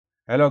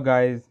Hello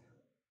guys,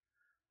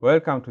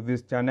 welcome to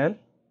this channel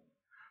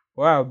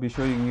where I'll be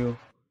showing you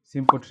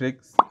simple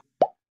tricks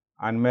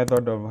and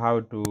method of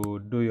how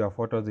to do your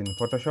photos in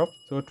Photoshop.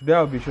 So today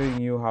I'll be showing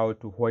you how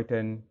to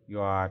whiten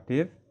your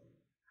teeth.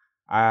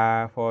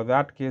 For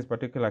that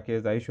particular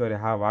case, I usually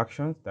have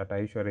actions that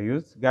I usually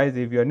use. Guys,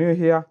 if you're new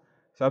here,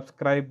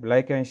 subscribe,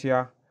 like and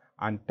share,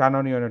 and turn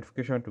on your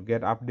notification to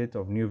get updates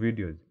of new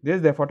videos. This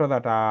is the photo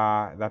that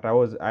I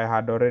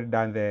had already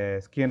done the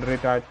skin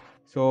retouch.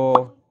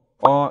 So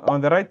on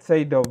the right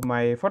side of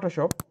my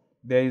Photoshop,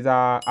 there is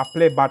a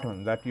play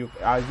button that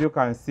as you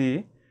can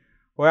see,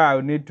 where I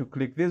will need to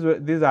click.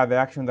 These are the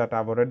actions that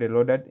I've already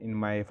loaded in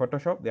my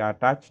Photoshop. They are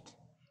attached,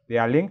 they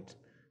are linked.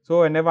 So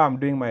whenever I'm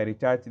doing my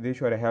retouch, this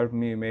should help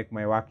me make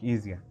my work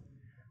easier.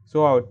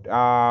 So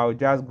I'll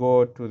just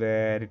go to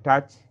the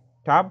retouch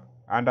tab.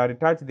 Under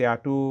retouch, there are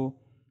two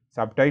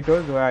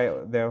subtitles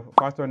where the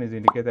first one is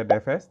indicated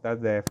FS, that's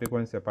the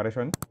frequency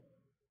separation,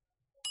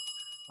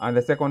 and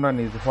the second one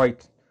is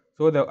white.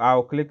 So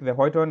I'll click the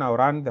white one, I'll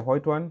run the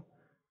white one.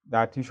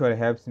 That usually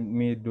helps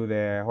me do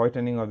the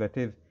whitening of the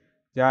teeth.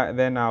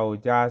 Then I'll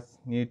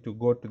just need to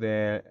go to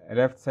the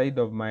left side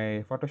of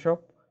my Photoshop.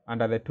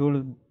 Under the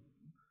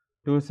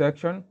tool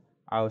section,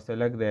 I'll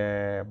select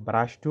the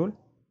brush tool.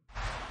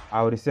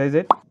 I'll resize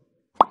it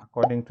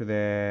according to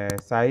the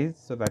size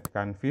so that it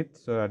can fit,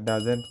 so that it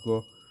doesn't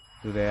go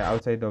to the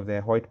outside of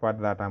the white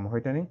part that I'm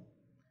whitening.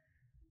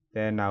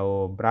 Then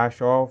I'll brush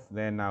off,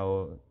 then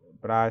I'll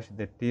brush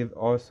the teeth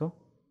also.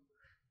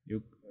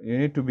 You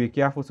need to be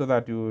careful so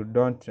that you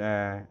don't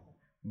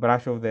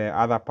brush off the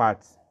other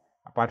parts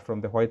apart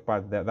from the white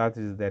part. That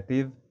is the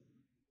teeth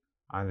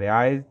and the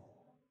eyes.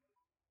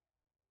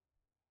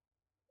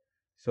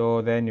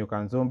 So then you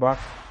can zoom back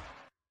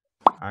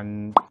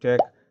and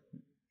check.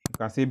 You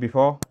can see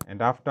before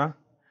and after.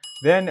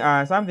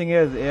 Then something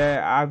else,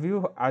 as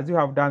you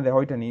have done the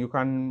whitening, you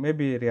can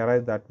maybe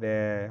realize that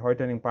the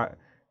whitening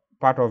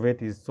part of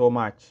it is so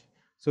much.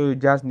 So you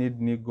just need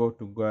go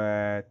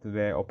to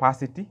the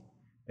opacity,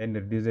 then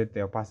reduce it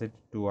the opacity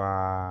to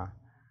a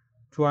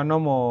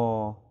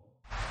normal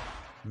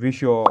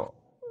visual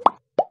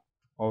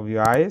of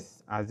your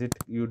eyes as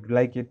you'd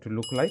like it to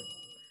look like.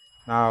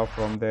 Now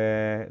from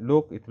the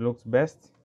look, it looks best.